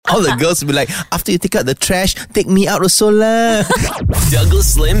all the girls will be like, after you take out the trash, take me out also lah.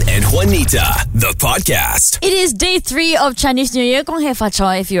 Douglas Lim and Juanita, the podcast. It is day 3 of Chinese New Year. Kong Hei Fa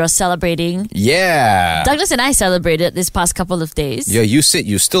Choi if you are celebrating. Yeah. Douglas and I celebrated this past couple of days. Yeah, you said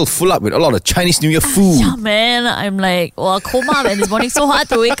you still full up with a lot of Chinese New Year food. Yeah, man. I'm like, coma, man. This morning so hard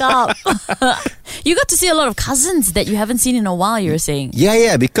to wake up. You got to see a lot of cousins that you haven't seen in a while, you were saying.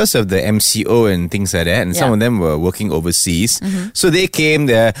 Yeah, because of the MCO and things like that. And some of them were working overseas. So they came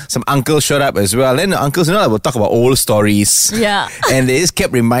there. Some uncles showed up as well. And the uncles, will talk about old stories. Yeah. And they just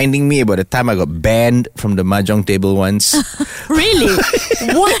kept reminding me about the time I got banned from the mahjong table once. Really?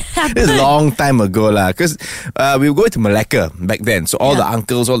 What happened? It was a long time ago lah. Because we were going to Malacca back then. So all the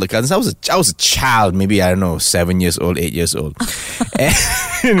uncles, all the cousins. I was a child, maybe, I don't know, 7 years old, 8 years old.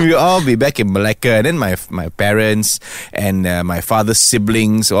 And we all be back in Malacca. And then my parents and my father's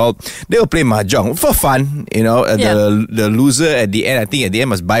siblings, they will play mahjong for fun. The loser at the end, I think at the end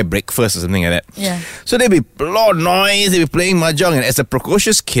must buy breakfast or something like that. Yeah. So they'd be a lot of noise. They'd be playing mahjong. And as a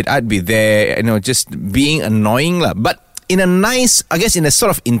precocious kid, I'd be there, just being annoying lah. But in a nice, I guess in a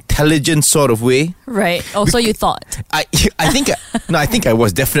sort of intelligent sort of way. Right. Oh, so you thought. I think I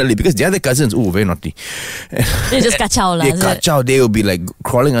was definitely, because the other cousins, very naughty. They just kacau lah. They kacau. They will be like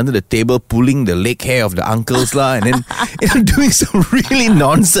crawling under the table, pulling the leg hair of the uncles lah, and then doing some really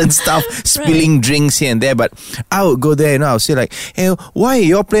nonsense stuff, spilling drinks here and there. But I would go there, I would say like, hey, why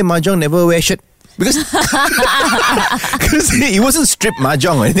you all play mahjong never wear shirt? Because it wasn't strip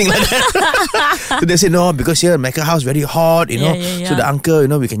mahjong or anything like that. So they said, no, because here in Malacca house very hot, Yeah. So the uncle,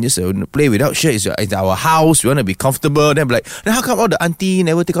 we can just play without shirt. It's our house. We want to be comfortable. Then I'm like, then how come all the auntie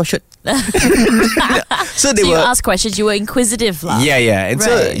never take off shirt? So you asked questions. You were inquisitive lah. Yeah. And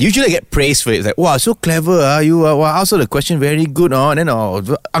so usually I get praised for it. It's like, wow, so clever. You answer the question very good. And then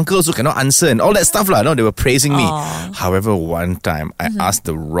the uncle also cannot answer and all that stuff lah. No, they were praising me. However, one time I asked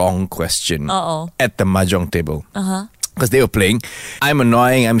the wrong question. At the mahjong table. Because they were playing. I'm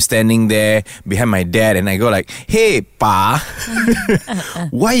annoying. I'm standing there behind my dad and I go like, hey, Pa,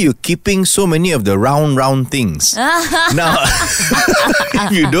 why are you keeping so many of the round things? Now,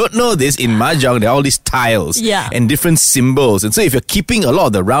 if you don't know this, in mahjong, there are all these tiles and different symbols. And so if you're keeping a lot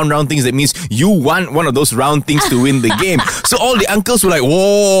of the round things, that means you want one of those round things to win the game. So all the uncles were like,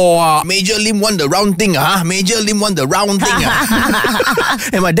 whoa, Major Lim won the round thing, Major Lim won the round thing.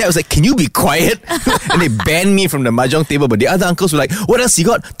 And my dad was like, can you be quiet? And they banned me from the mahjong table, but the other uncles were like, what else you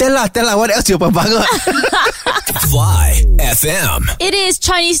got? Tell her, what else your papa got? Fly FM. It is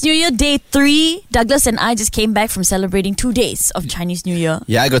Chinese New Year Day 3. Douglas and I just came back from celebrating 2 days of Chinese New Year.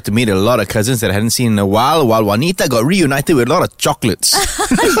 Yeah, I got to meet a lot of cousins that I hadn't seen in a while Juanita got reunited with a lot of chocolates.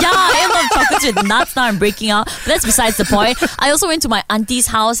 I love chocolates with nuts. Now I'm breaking out. But that's besides the point. I also went to my auntie's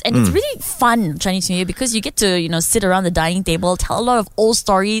house and it's really fun Chinese New Year because you get to, sit around the dining table, tell a lot of old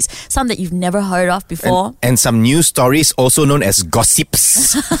stories, some that you've never heard of before. And some new stories also known as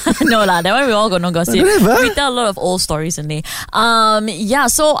gossips. No lah, that one we all got no gossip. We tell a lot of old stories only.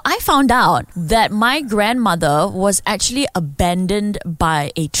 So I found out that my grandmother was actually abandoned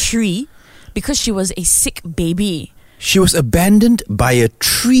by a tree because she was a sick baby. She was abandoned by a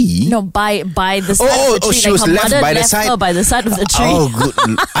tree? No, by the side of the tree. She was left by the side. Her by the side of the tree. Oh,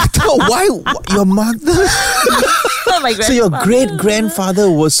 good. I thought, why your mother? So your great-grandfather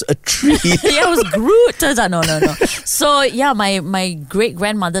was a tree. Yeah, it was Groot. Turns out, no. So yeah, my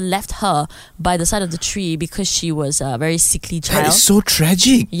great-grandmother left her by the side of the tree because she was a very sickly child. That is so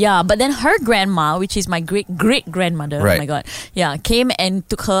tragic. Yeah, but then her grandma, which is my great-great-grandmother, oh my God, came and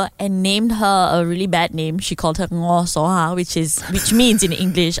took her and named her a really bad name. She called her Ngo Soha, which means in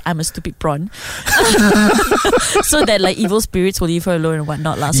English, I'm a stupid prawn. So that like evil spirits will leave her alone and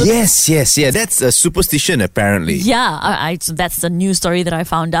whatnot lah. So yes. That's a superstition apparently. Yeah, so that's the new story that I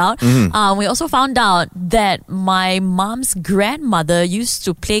found out. We also found out that my mom's grandmother used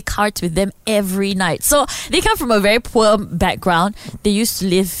to play cards with them every night. So they come from a very poor background. They used to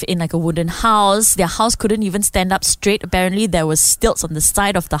live in like a wooden house. Their house couldn't even stand up straight. Apparently there was stilts on the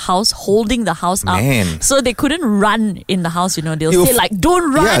side of the house holding the house up. So they couldn't run in the house, They'll say like,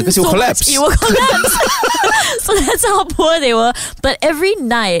 don't run. Yeah, because it will collapse. It will collapse. So that's how poor they were. But every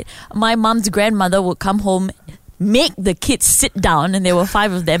night, my mom's grandmother would come home, make the kids sit down, and there were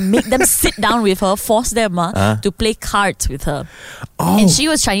 5 of them, make them sit down with her, force them to play cards with her. And she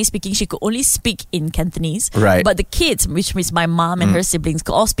was Chinese speaking. She could only speak in Cantonese. Right. But the kids, which was my mom and her siblings,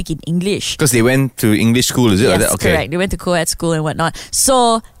 could all speak in English. Because they went to English school, is it? Yes, correct. They went to co-ed school and whatnot.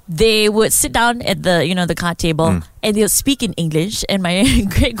 So they would sit down at the, the card table, and they'll speak in English. And my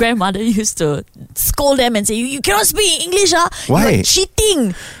great grandmother used to scold them and say, "You cannot speak English, Why? You are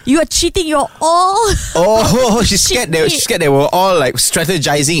cheating. You are cheating. You're all." Oh, she's scared. She's scared they were all like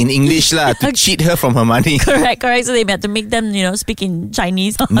strategizing in English lah to cheat her from her money. Correct. So they had to make them, speak in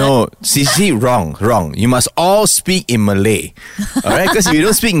Chinese. No, see, wrong. You must all speak in Malay. Alright, because if you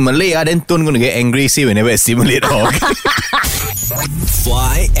don't speak in Malay, then Tun gonna get angry, say whenever I simulate all.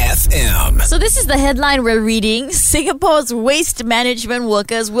 Fly FM. So this is the headline we're reading. Singapore's waste management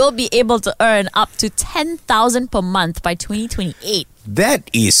workers will be able to earn up to 10,000 per month by 2028. That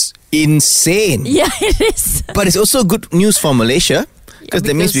is insane. Yeah, it is. But it's also good news for Malaysia. Because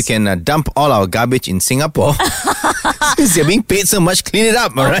that means we can dump all our garbage in Singapore. Since they're being paid so much, clean it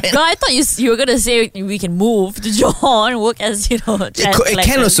up, alright? God, I thought you were going to say we can move to Johor and work as, It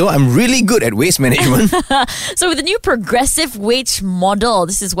can also. I'm really good at waste management. So with the new progressive wage model,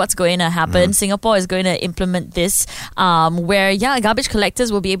 this is what's going to happen. Singapore is going to implement this where, garbage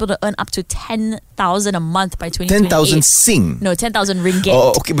collectors will be able to earn up to 10,000 a month by 2028. 10,000 Sing? No, 10,000 ringgit.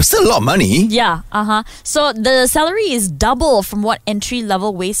 Oh, okay, but still a lot of money. Yeah, So the salary is double from what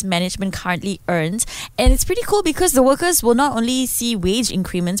entry-level waste management currently earns. And it's pretty cool because the workers will not only see wage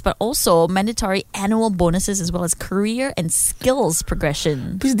increments, but also mandatory annual bonuses as well as career and skills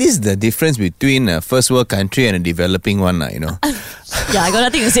progression. This is the difference between a first world country and a developing one, Yeah, I got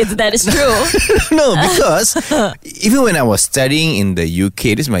nothing to say to that. It's true. No, because even when I was studying in the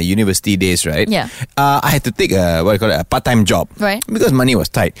UK, this is my university days, right? Yeah. I had to take a part-time job. Right. Because money was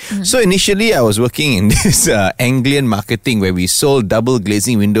tight. So initially, I was working in this Anglian marketing where we sold double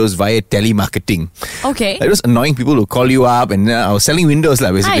glazing windows via telemarketing. Okay. Like those annoying people who call you up and I was selling windows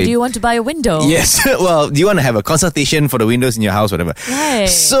basically. Hi, do you want to buy a window? Yes. Well, do you want to have a consultation for the windows in your house, whatever? Right.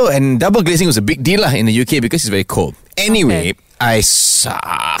 So, and double glazing was a big deal in the UK because it's very cold. Anyway, Okay. I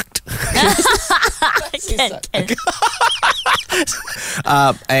sucked.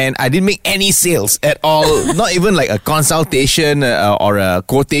 And I didn't make any sales at all. Not even like a consultation or a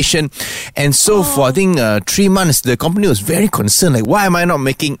quotation. And so for I think 3 months, the company was very concerned. Like, why am I not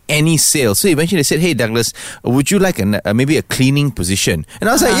making any sales? So eventually they said, "Hey Douglas, would you like maybe a cleaning position?" And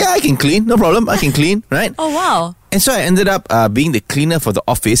I was like, "Yeah, I can clean. No problem. I can clean." Right? Oh, wow. And so I ended up being the cleaner for the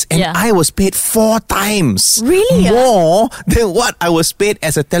office, and Yeah. I was paid 4 times Really? more than what I was paid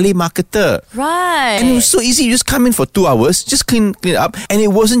as a telemarketer. Right. And it was so easy. You just come in for 2 hours, just clean up. And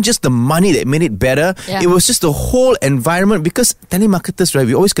it wasn't just the money that made it better. Yeah. It was just the whole environment. Because telemarketers, right,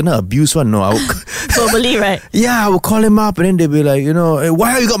 we always gonna abuse one. No, Totally right. I would call him up and then they'd be like, "Hey,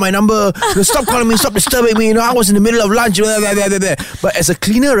 why have you got my number? Stop calling me, stop disturbing me. I was in the middle of lunch." Blah, blah, blah, blah, blah. But as a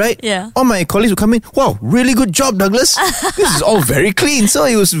cleaner, right? Yeah. All my colleagues would come in. "Wow, really good job, Douglas. This is all very clean." So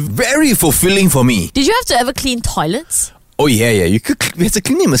it was very fulfilling for me. Did you have to ever clean toilets? Oh yeah. You could. As a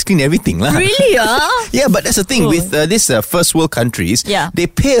cleaner, you must clean everything, lah. Really? Yeah, but that's the thing Cool. with this first world countries. Yeah. They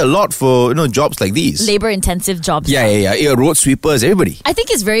pay a lot for jobs like these. Labor-intensive jobs. Yeah. Road sweepers, everybody. I think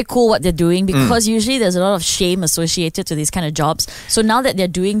it's very cool what they're doing because usually there's a lot of shame associated to these kind of jobs. So now that they're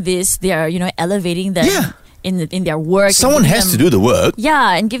doing this, they are elevating them Yeah. in their work. Someone has to do the work.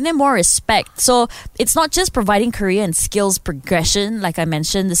 Yeah, and give them more respect. So it's not just providing career and skills progression. Like I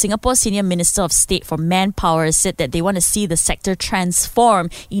mentioned, the Singapore Senior Minister of State for Manpower said that they want to see the sector transform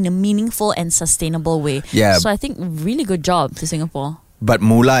in a meaningful and sustainable way. Yeah. So I think really good job to Singapore. But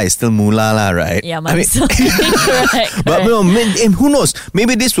moolah is still moolah, lah, right? Yeah, correct. But who knows?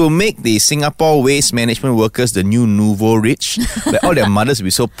 Maybe this will make the Singapore waste management workers the new nouveau rich. Like all their mothers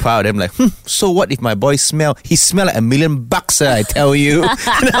will be so proud. I'm like, so what if my boy he smell like $1 million, I tell you.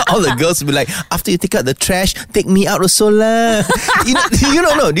 All the girls will be like, after you take out the trash, take me out also lah. Do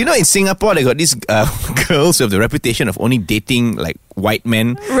you know in Singapore they got these girls who have the reputation of only dating like white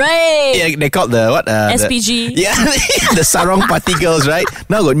men. Right. Yeah, they call the what? SPG. The Sarong Party girls, right?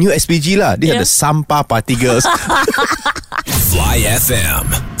 Now got new SPG lah. These are the Sampah Party girls. Fly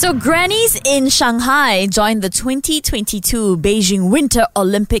FM. So grannies in Shanghai joined the 2022 Beijing Winter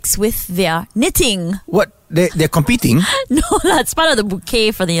Olympics with their knitting. What? They're competing? No, that's part of the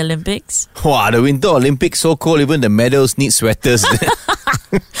bouquet for the Olympics. Wow, the Winter Olympics so cold, even the medals need sweaters.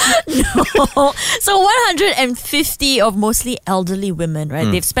 No. So 150 of mostly elderly women, right?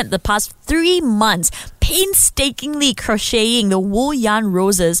 They've spent the past 3 months painstakingly crocheting the wool yarn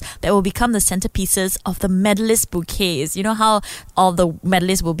roses that will become the centerpieces of the medalist bouquets. You know how all the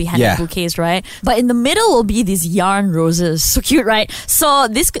medalists will be handed bouquets, right? But in the middle will be these yarn roses. So cute, right? So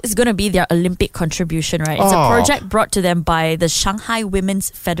this is going to be their Olympic contribution, right? It's a project brought to them by the Shanghai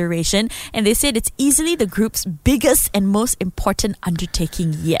Women's Federation, and they said it's easily the group's biggest and most important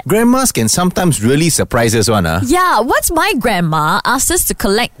undertaking yet. Grandmas can sometimes really surprise us, one, huh? Yeah, once my grandma asked us to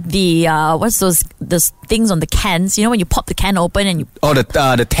collect the things on the cans. You know when you pop the can open and you... Oh,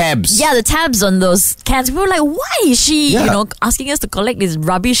 the tabs. Yeah, the tabs on those cans. We were like, why is she, asking us to collect this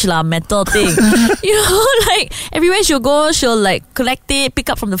rubbish metal thing? Like everywhere she'll go, she'll like collect it, pick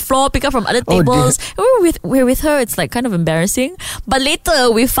up from the floor, pick up from other tables. We're with her. It's like kind of embarrassing. But later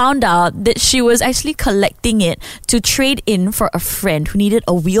we found out that she was actually collecting it to trade in for a friend who needed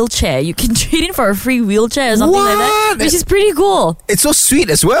a wheelchair. You can trade in for a free wheelchair or something like that, which is pretty cool. It's so sweet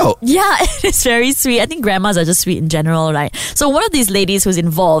as well. Yeah, it's very sweet. I think grandmas are just sweet in general, right? So one of these ladies who's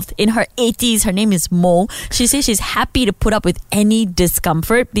involved, in her 80s, her name is Mo. She says she's happy to put up with any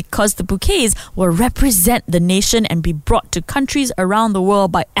discomfort because the bouquets will represent the nation and be brought to countries around the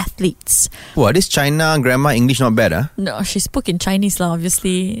world by athletes. What, this China grandma English not bad, huh? No, she spoke in Chinese,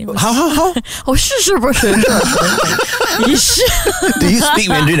 obviously. How? Oh, sure. Do you speak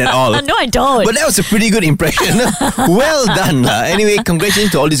Mandarin at all? No, I don't. But that was a pretty good impression. Well done. Anyway,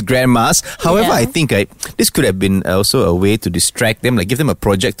 congratulations to all these grandmas. However, I think this could have been also a way to distract them, like give them a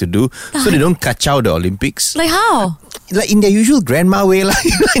project to do so they don't kacau the Olympics. Like how? Like in their usual grandma way, like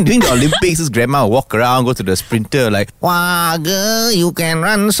during the Olympics, this grandma will walk around, go to the sprinter, like, wow, girl, you can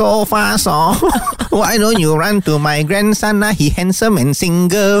run so fast, oh. Why don't you run to my grandson? He handsome and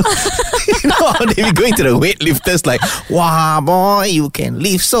single. They be going to the weightlifters like, wow, boy, you can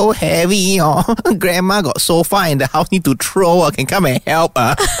lift so heavy, oh. Grandma got sofa in the house, need to throw, can come and help.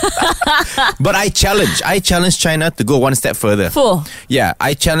 But I challenge China to go one step further. Yeah,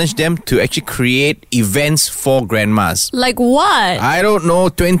 I challenge them to actually create events for grandmas. Like what? I don't know,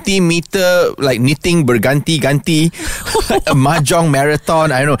 20-meter like knitting berganti-ganti, a mahjong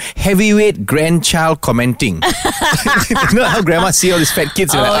marathon, I don't know, heavyweight grandchild commenting. You know how grandma see all these fat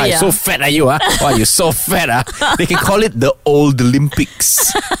kids? You're so fat are you? Wow, you're so fat. They can call it the Old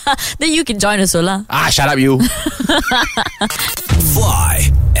Olympics. Then you can join us, Ola. Shut up you. Fly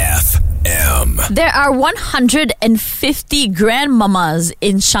FM. There are 150 grandmamas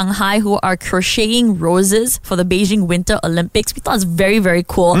in Shanghai who are crocheting roses for the Beijing Winter Olympics. We thought it was very, very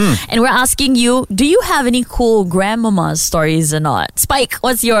cool. And we're asking you, do you have any cool grandmama stories or not? Spike,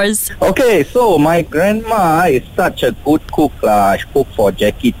 what's yours? Okay, so my grandma is such a good cook. She cooks for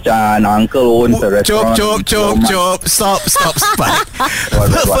Jackie Chan. Uncle owns a restaurant. Chop. Stop, Spike.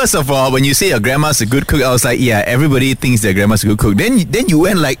 First of all, when you say your grandma's a good cook, I was like, yeah, everybody thinks their grandma's a good cook. Then you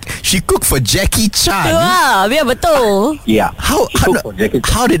went like, she cooked for Jackie Chan. Wow, biar betul. Yeah. How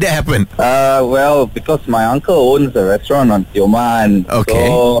did that happen? Well, because my uncle owns a restaurant on Tioman. Okay.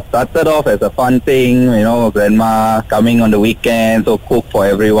 So started off as a fun thing, grandma coming on the weekend, so cook for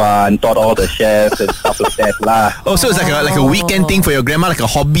everyone, taught all the chefs and stuff like that lah. Oh, so it's like a weekend thing for your grandma, like a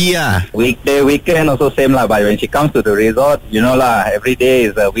hobby Weekday, weekend also same lah. But when she comes to the resort, every day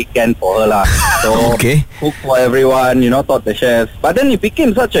is a weekend for her lah. So cook for everyone, taught the chefs. But then it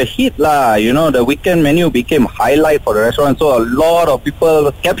became such a hit lah. The weekend menu became highlight for the restaurant. So a lot of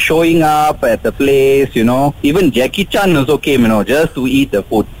people kept showing up at the place. Even Jackie Chan also came, just to eat the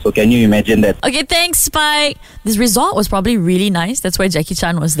food. So can you imagine that? Okay, thanks, Spike. This resort was probably really nice. That's why Jackie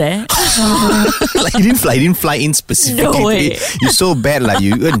Chan was there. Like he didn't fly in specifically. No way. You're so bad, like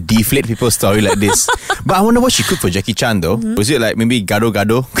you deflate people's story like this. But I wonder what she cooked for Jackie Chan though. Was it like maybe gado?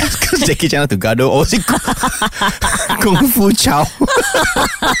 Because Jackie Chan had to gado, or was it Kung Fu Chow?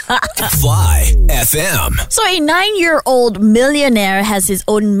 Fly FM. So a 9-year-old millionaire has his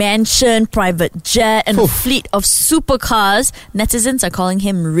own mansion, private jet, and a fleet of supercars. Netizens are calling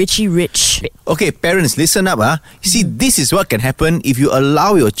him Richie Rich. Okay, parents, listen up. You see, this is what can happen if you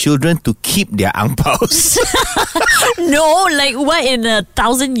allow your children to keep their ang paos. No, like what, in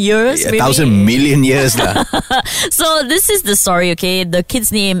 1,000 years? 1,000 million years lah. So this is the story, okay? The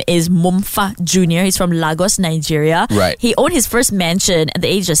kid's name is Mumfa Jr. He's from Lagos, Nigeria. Right. He owned his first mansion at the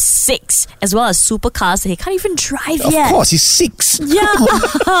age of 6, as well as supercars that he can't even drive yet. Of course, he's 6.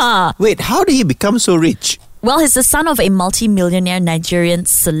 Yeah. Wait, how did he become so rich? Well, he's the son of a multi-millionaire Nigerian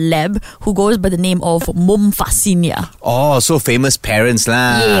celeb who goes by the name of Mumfa Senior. Oh, so famous parents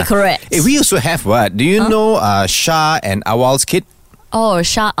lah. Yeah, correct. Hey, we also have what? Do you know Shah and Awal's kid? Oh,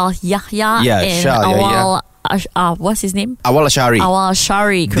 Shah Al-Yahya and Shah Awal... what's his name? Awal Ashari. Awal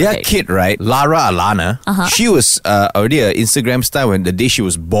Ashari. Their kid, right? Lara Alana. She was already an Instagram star when the day she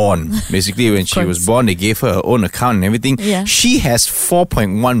was born. Basically, when she was born, they gave her own account and everything. Yeah. She has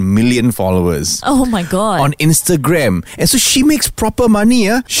 4.1 million followers. Oh my God. On Instagram. And so she makes proper money.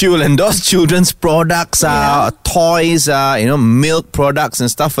 She will endorse children's products, toys, milk products and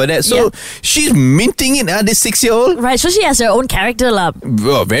stuff like that. So she's minting it, this 6-year-old. Right, so she has her own character lah.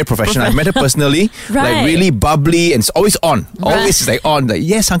 Well, very professional. I met her personally. Right. Like really bubbly and it's always on. Always is like on. Like,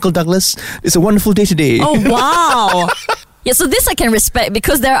 yes, Uncle Douglas, it's a wonderful day today. Oh, wow. Yeah, so this I can respect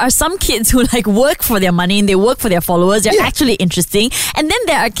because there are some kids who like work for their money and they work for their followers. They're actually interesting. And then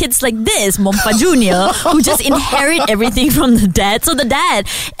there are kids like this, Mompa Jr., who just inherit everything from the dad. So the dad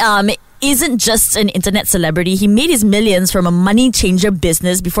isn't just an internet celebrity. He made his millions from a money changer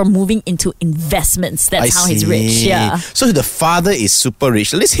business before moving into investments. That's how he's rich. Yeah. So the father is super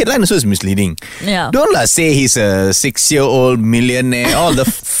rich. This headline also is misleading. Yeah. Don't say he's a 6-year-old millionaire. Oh, the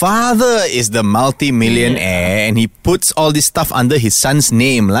father is the multi-millionaire and he puts all this stuff under his son's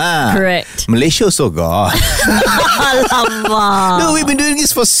name lah. Correct. Malaysia also got. No, we've been doing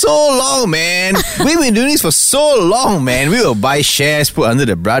this for so long, man. We will buy shares, put under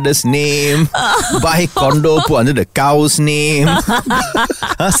the brother's name. Buy condo, put under the cow's name.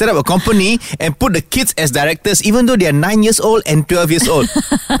 Set up a company and put the kids as directors even though they are 9 years old and 12 years old.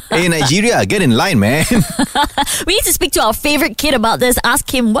 Hey, Nigeria, get in line, man. We need to speak to our favorite kid about this. Ask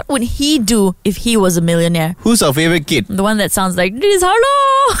him what would he do if he was a millionaire. Who's our favorite kid? The one that sounds like this.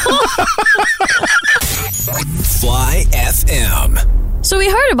 Hello. Fly FM. So we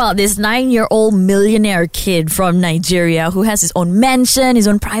heard about this 9-year-old millionaire kid from Nigeria who has his own mansion, his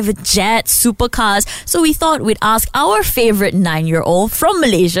own private jet, supercars. So we thought we'd ask our favorite 9-year-old from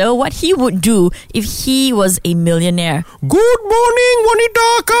Malaysia what he would do if he was a millionaire. Good morning,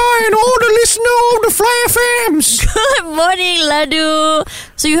 Wanita Aka and all the listeners of the Fly FMs. Good morning, Ladu.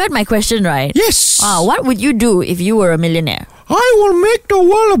 So you heard my question, right? Yes. What would you do if you were a millionaire? I will make the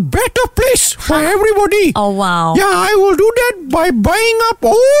world a better place for everybody. Oh, wow. Yeah, I will do that by buying up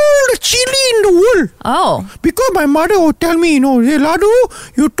all the chili in the world. Oh. Because my mother would tell me, hey, Ladu,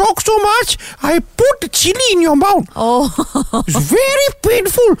 you talk so much, I put the chili in your mouth. Oh. It's very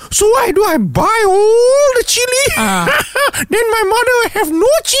painful. So I buy all the chili. Then my mother will have no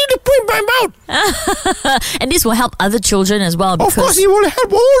chili to put in my mouth. And this will help other children as well. Of course, it will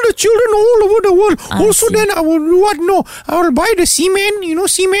help all the children all over the world. Also, then I will do what? No, I will buy the cement,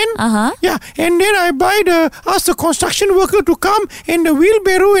 cement. Yeah, and then I ask the construction worker to come and the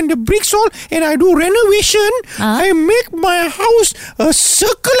wheelbarrow and the bricks all, and I do renovation. I make my house a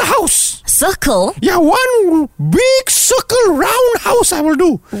circle house. Circle? Yeah, one big circle round house I will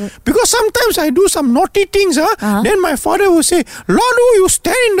do. Because sometimes I do some naughty things. Then my father will say, Ladu, you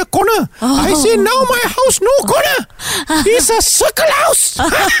stand in the corner. I say, now my house no corner. It's a circle house.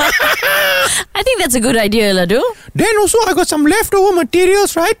 I think that's a good idea, Ladu. Then also I got some leftover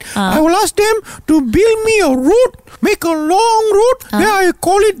materials, right? I will ask them to build me a road, make a long road. Then I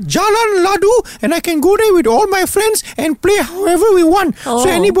call it Jalan Ladu, and I can go there with all my friends and play however we want. So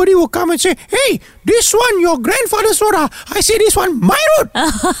anybody will come and say, hey, this one your grandfather's road. I say this one my road.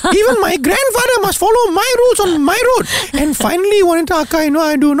 Even my grandfather must follow my rules on my road. And finally, Wanita Aka,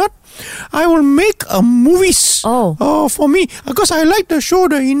 I will make a movies for me because I like the show,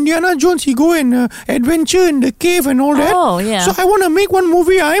 the Indiana Jones. He go and adventure in the cave and all that. Oh, yeah. So I want to make one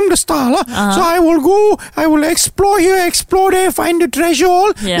movie. I am the star. So I will go, I will explore here, explore there, find the treasure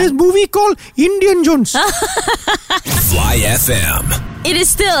all. Yeah. This movie called Indian Jones. Fly FM. It is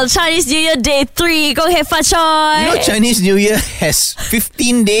still Chinese New Year Day 3. Go ahead, Fa Choi. Chinese New Year has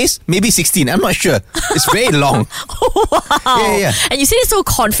 15 days, maybe 16. I'm not sure. It's very long. Wow. Yeah. And you say it so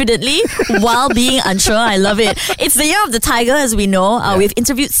confidently while being unsure. I love it. It's the year of the tiger, as we know. We've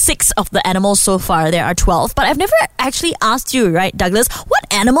interviewed 6 of the animals so far. There are 12. But I've never actually asked you, right, Douglas? What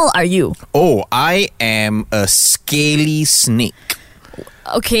animal are you? Oh, I am a scaly snake.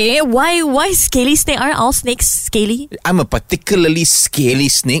 Okay, why scaly snake? Aren't all snakes scaly? I'm a particularly scaly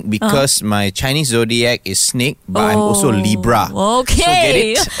snake because my Chinese zodiac is snake, but I'm also Libra. Okay. So get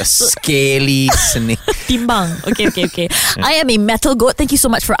it? A scaly snake. Timbang. Okay. I am a metal goat. Thank you so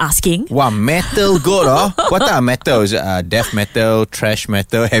much for asking. Wow, metal goat, What type of metal? Is it death metal, trash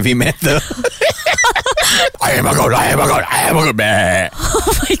metal, heavy metal? I am a goat. Oh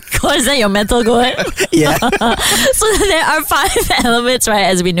my god, is that your metal goat? Yeah. So there are 5 elements, right,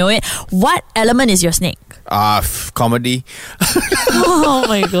 as we know it. What element is your snake? Comedy. Oh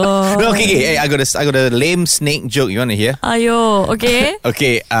my god. No, okay. Hey, I got a lame snake joke. You want to hear? Ayo, okay.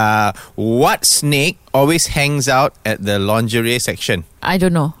 Okay. What snake always hangs out at the lingerie section? I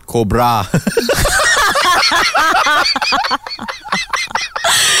don't know. Cobra.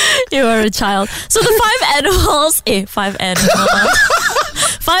 You are a child. So the 5 animals. 5 animals.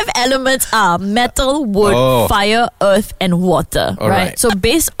 5 elements are metal, wood, fire, earth, and water. Right? So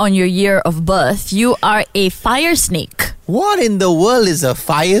based on your year of birth, you are a fire snake. What in the world is a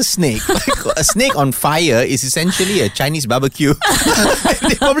fire snake? Like, a snake on fire is essentially a Chinese barbecue.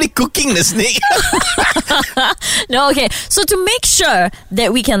 They're probably cooking the snake. No, okay. So to make sure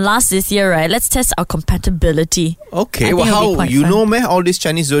that we can last this year, right, let's test our compatibility. Okay, I well, think it'll be how quite you fun. know, man, all this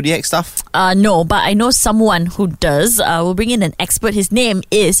Chinese zodiac stuff? No, but I know someone who does. We'll bring in an expert. His name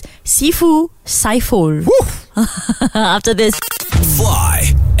is Sifu Saiful. After this.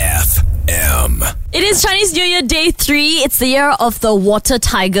 Fly FM. It is Chinese New Year Day 3. It's the year of the water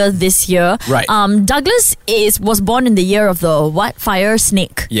tiger this year. Right. Douglas was born in the year of the what? Fire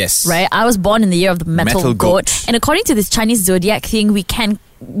snake. Yes. Right? I was born in the year of the metal goat. And according to this Chinese zodiac thing, we can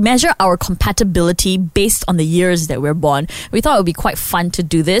measure our compatibility based on the years that we're born. We thought it would be quite fun to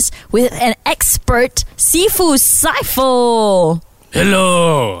do this with an expert, Sifu Saiful.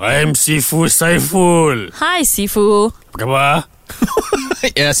 Hello, I am Sifu Saiful. Hi, Sifu. Apa khabar?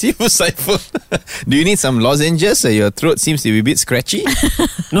 Yeah, Sifu Saiful. Do you need some lozenges? Your throat seems to be a bit scratchy.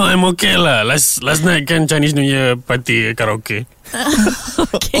 No, I'm okay lah. Last night kan Chinese New Year party karaoke.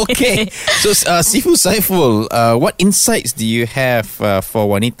 Okay. So, Sifu Saiful, what insights do you have for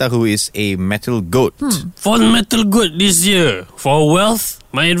Wanita who is a metal goat? For the metal good this year, for wealth,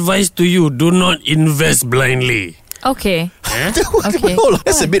 my advice to you, do not invest blindly. Okay. Okay. Hold on,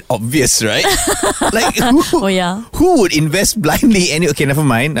 that's a bit obvious, right? Like, Oh, yeah. who would invest blindly? Okay, never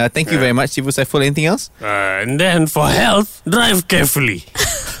mind. Thank you very much, Sifu Saiful. Anything else? And then for health, drive carefully.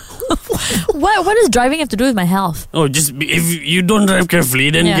 What does driving have to do with my health? Oh, if you don't drive carefully,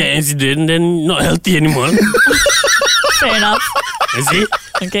 then Yeah. get accident, then not healthy anymore. Fair enough. You see?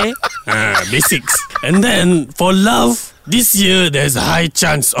 Okay. Basics. And then for love, this year there's a high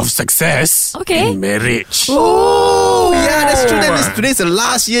chance of success Okay. in marriage. Oh, yeah, that's true. Today's the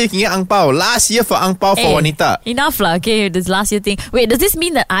last year you can get ang pao. Last year for ang pao for Wanita. Enough lah. Okay, this last year thing. Wait, does this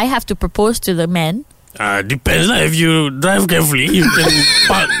mean that I have to propose to the man? Depends lah. If you drive carefully, you can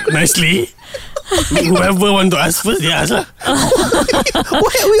park nicely. Whoever want to ask first, they ask lah.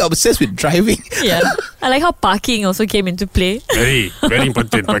 Why are we obsessed with driving? Yeah. I like how parking also came into play. Very, very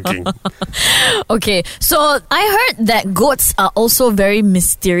important parking. Okay, so I heard that goats are also very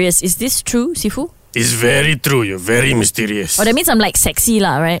mysterious. Is this true, Sifu? It's very true. You're very mysterious. Oh, that means I'm like sexy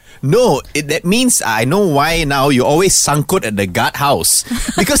lah, right? No, that means I know why now you always sangkut at the guard house.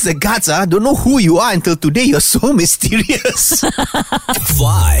 Because the guards don't know who you are until today. You're so mysterious.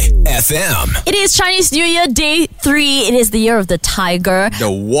 Fly FM. It is Chinese New Year Day 3. It is the year of the tiger. The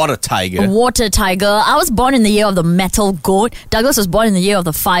water tiger. Water tiger. I was born in the year of the metal goat. Douglas was born in the year of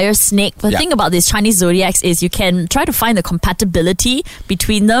the fire snake. The thing about these Chinese zodiacs is you can try to find the compatibility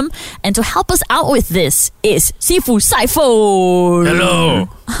between them. And to help us out with this is Sifu Saiful. Hello.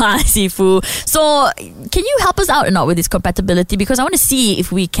 Hi, Sifu. So, can you help us out or not with this compatibility? Because I want to see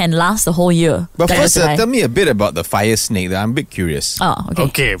if we can last the whole year. But Douglas first, and I. tell me a bit about the fire snake. I'm a bit curious. Oh, okay.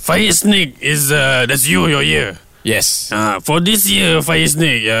 Okay, fire snake is that's your year. Yes. For this year, fire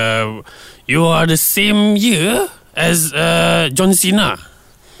snake, you are the same year as John Cena.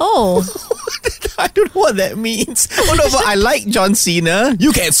 Oh. I don't know what that means. Oh no, but I like John Cena.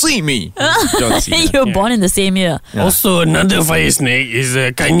 You can see me. John Cena. You were born in the same year. Also, another fire snake is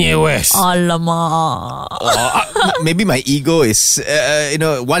Kanye West. Alamak. Maybe my ego is,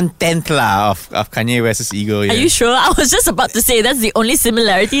 1/10 lah of Kanye West's ego. Yeah. Are you sure? I was just about to say that's the only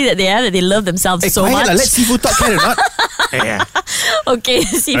similarity that they have, that they love themselves so quiet much. lah, let Sifu talk, can or not? Yeah. Okay,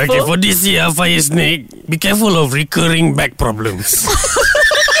 Sifu. Okay, for this year, fire snake, be careful of recurring back problems.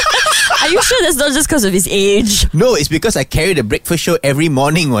 Are you sure that's not just because of his age? No, it's because I carry the breakfast show every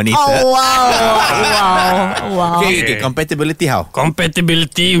morning, Wanita. Oh, wow. Okay, compatibility how?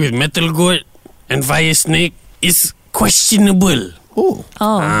 Compatibility with metal goat and fire snake is questionable. Oh.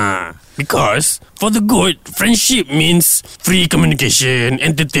 Because for the goat, friendship means free communication,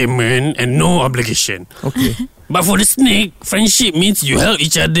 entertainment, and no obligation. Okay. But for the snake, friendship means you help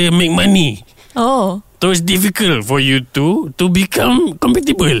each other make money. Oh. So it's difficult for you to become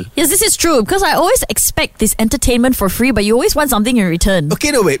compatible. Yes, this is true because I always expect this entertainment for free, but you always want something in return.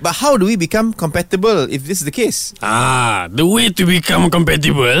 Okay, no, wait. But how do we become compatible if this is the case? The way to become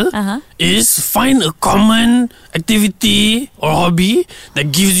compatible is find a common activity or hobby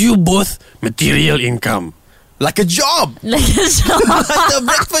that gives you both material income. Like a job. Like a job. Like the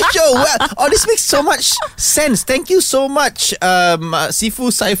breakfast show. Well, this makes so much sense. Thank you so much, Sifu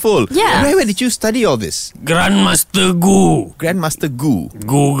Saiful. Yeah. Where did you study all this? Grandmaster Gu. Grandmaster Gu.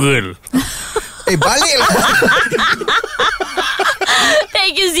 Google. Balik lah.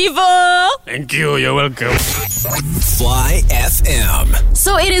 Thank you, Sifu. Thank you. You're welcome. Fly FM. So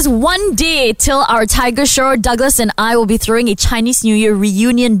So it is one day till our Tiger Show. Douglas and I will be throwing a Chinese New Year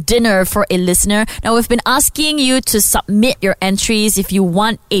reunion dinner for a listener. Now, we've been asking you to submit your entries if you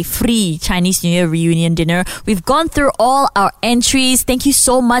want a free Chinese New Year reunion dinner. We've gone through all our entries. Thank you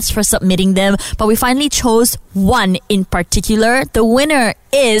so much for submitting them. But we finally chose one in particular. The winner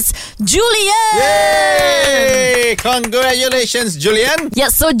is Julian! Yay! Congratulations, Julian!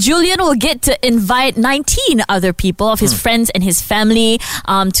 Yes, so Julian will get to invite 19 other people of his friends and his family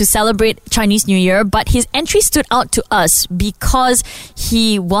to celebrate Chinese New Year. But his entry stood out to us because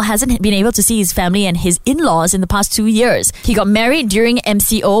he hasn't been able to see his family and his in-laws in the past 2 years. He got married during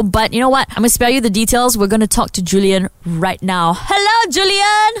MCO, but you know what? I'm going to spare you the details. We're going to talk to Julian right now. Hello,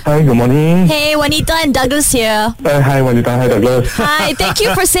 Julian! Hi, good morning. Hey, Juanita and Douglas here. Hi, Juanita. Hi, Douglas. Hi, thank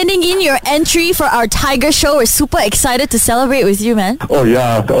you for sending in your entry for our Tiger Show. We're super excited to celebrate with you, man. Oh,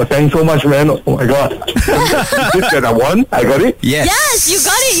 yeah. Oh, thanks so much, man. Oh, my God. This that I won? I got it? Yes. Yes, you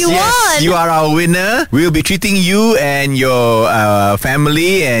got it. You won. You are our winner. We'll be treating you and your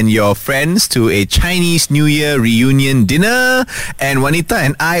family and your friends to a Chinese New Year reunion dinner. And Juanita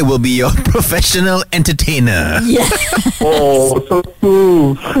and I will be your professional entertainer. Yeah. Oh, so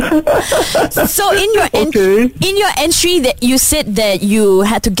cool. So in your entry that you said that you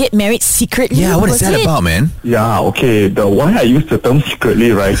had to get married secretly. Yeah, what is that about, man? Yeah, okay. The why I use the term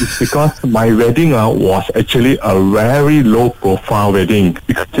secretly, right, is because my wedding was actually a very low-profile wedding.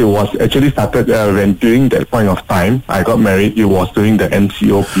 Because it was actually started when during that point of time I got married. It was during the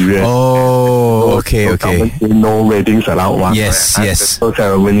MCO period. Oh, okay. No weddings allowed. Yes. No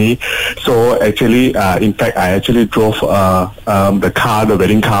ceremony. So actually, in fact, I actually drove the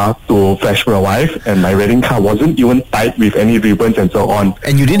wedding car to fetch my wife, and my wedding car wasn't even tied with any ribbons and so on.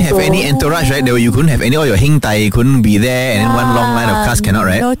 And you didn't have any entourage, right? You couldn't have any of your hing tai couldn't be there, and then one long line of cars cannot,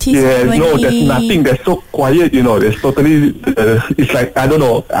 right? No, there's nothing. They're so quiet, There's totally. It's like I don't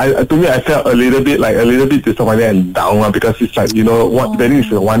know. To me, I felt a little bit disappointed and down because it's like what wedding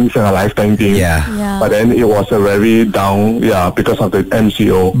is a once in a lifetime thing. Yeah. But then it was a very down, because of the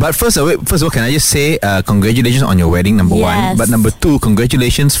MCO. But first of all, can I just say congratulations on your wedding, number one. But number two,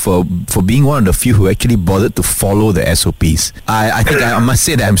 congratulations for being one of the few who actually bothered to follow the SOPs. I think I must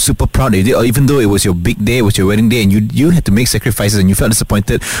say that I'm super proud of you. Even though it was your big day, it was your wedding day, and you had to make sacrifices and you felt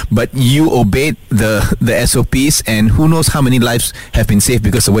disappointed, but you obeyed the SOPs, and who knows how many lives have been saved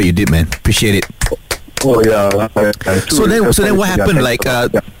because of what you did, man. Appreciate it. Oh yeah. So then what happened?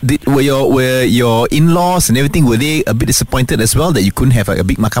 Were your in-laws and everything, were they a bit disappointed as well that you couldn't have a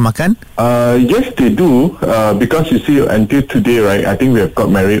big makan-makan? Yes, they do. Because you see, until today, right? I think we have got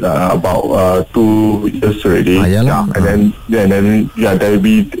married about 2 years already. And then in fact,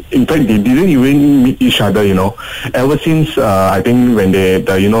 they didn't even meet each other. Ever since I think when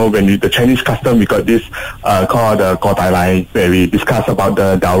the Chinese custom, we got this called the Ko Tai Lai, where we discuss about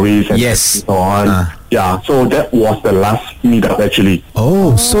the dowries and so on. Yeah, so that was the last meetup actually.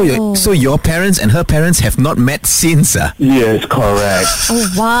 Oh, so your parents and her parents have not met since? Yes, correct.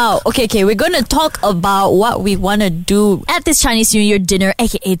 Oh, wow. Okay, we're going to talk about what we want to do at this Chinese New Year dinner,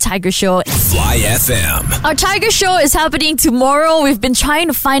 aka Tiger Show. Fly FM. Our Tiger Show is happening tomorrow. We've been trying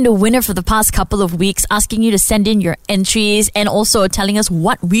to find a winner for the past couple of weeks, asking you to send in your entries and also telling us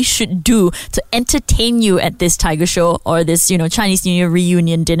what we should do to entertain you at this Tiger Show or this, Chinese New Year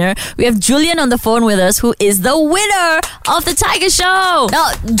reunion dinner. We have Julian on the phone with us, who is the winner of the Tiger Show.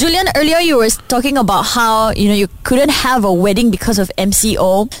 Now, Julian, earlier you were talking about how, you couldn't have a wedding because of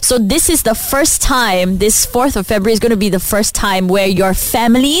MCO. So this is the first time, this 4th of February is going to be the first time where your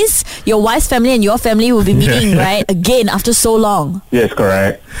families, your wife's family and your family will be meeting, right? Again, after so long. Yes,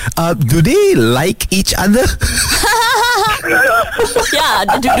 correct. Do they like each other? Yeah,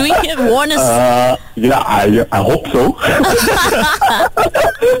 do we warn us? Yeah, I hope so.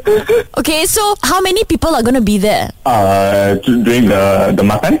 Okay, so how many people are going to be there? During the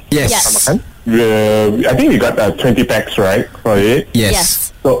makan? Yes. I think we got 20 packs, right, for it? Yes.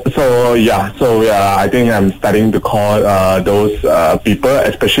 So I think I'm starting to call those people,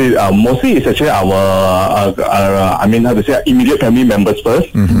 especially mostly it's actually our immediate family members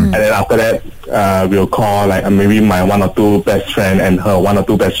first, and then after that we'll call maybe my 1 or 2 best friend and her 1 or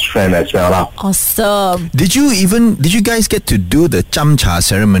 2 best friend as well. Awesome. Did you guys get to do the cham cha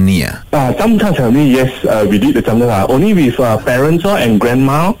ceremony? Cham cha ceremony, yes, we did the cham cha only with parents and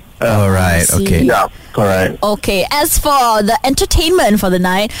grandma. Alright, okay. Yeah, correct. Okay, as for the entertainment for the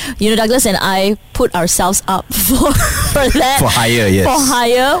night, Douglas and I put ourselves up for that. For hire, yes. For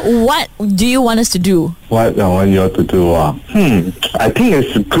hire. What do you want us to do? What I want you all to do? I think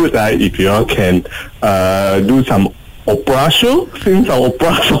it's good if you all can do some opera show. Sing some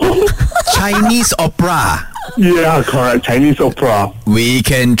opera song. Chinese opera. Yeah, correct. Chinese opera. We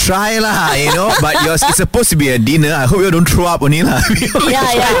can try lah, but yours is supposed to be a dinner. I hope you don't throw up only lah.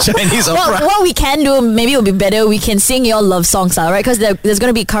 Yeah. Chinese opera. Well, what we can do, maybe it'll be better, we can sing your love songs, right? Because there's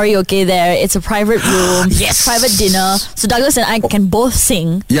going to be karaoke there. It's a private room. Yes. Private dinner. So Douglas and I can both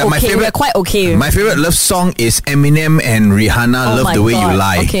sing. Yeah, my favorite. We're quite okay. My favorite love song is Eminem and Rihanna. Love the Way You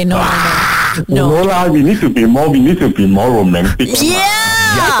Lie. Okay, no. No lah, we need to be more romantic.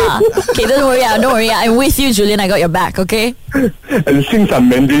 Yeah. Okay, don't worry. I'm with you, Julian. I got your back. Okay. And sing some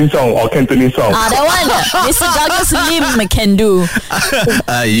Mandarin song or Cantonese song. That one, Mr. Douglas Lim can do.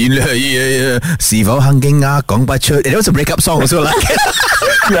 That was a breakup song also, like.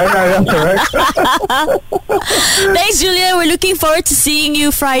 Yeah, correct. Thanks, Julian. We're looking forward to seeing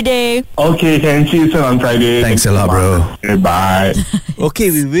you Friday. Okay, can see you soon on Friday. Thanks a lot, bro. Okay, bye.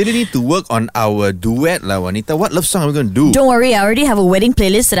 Okay, we really need to work on our duet, lah, Juanita. What love song are we going to do? Don't worry, I already have a wedding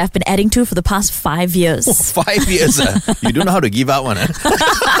playlist that I've been adding to for the past 5 years. 5 years? You don't know how to give out one,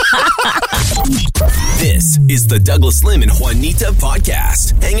 This is the Douglas Slim and Juanita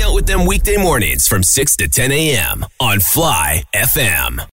podcast. Hang out with them weekday mornings from 6 to 10 a.m. on Fly FM.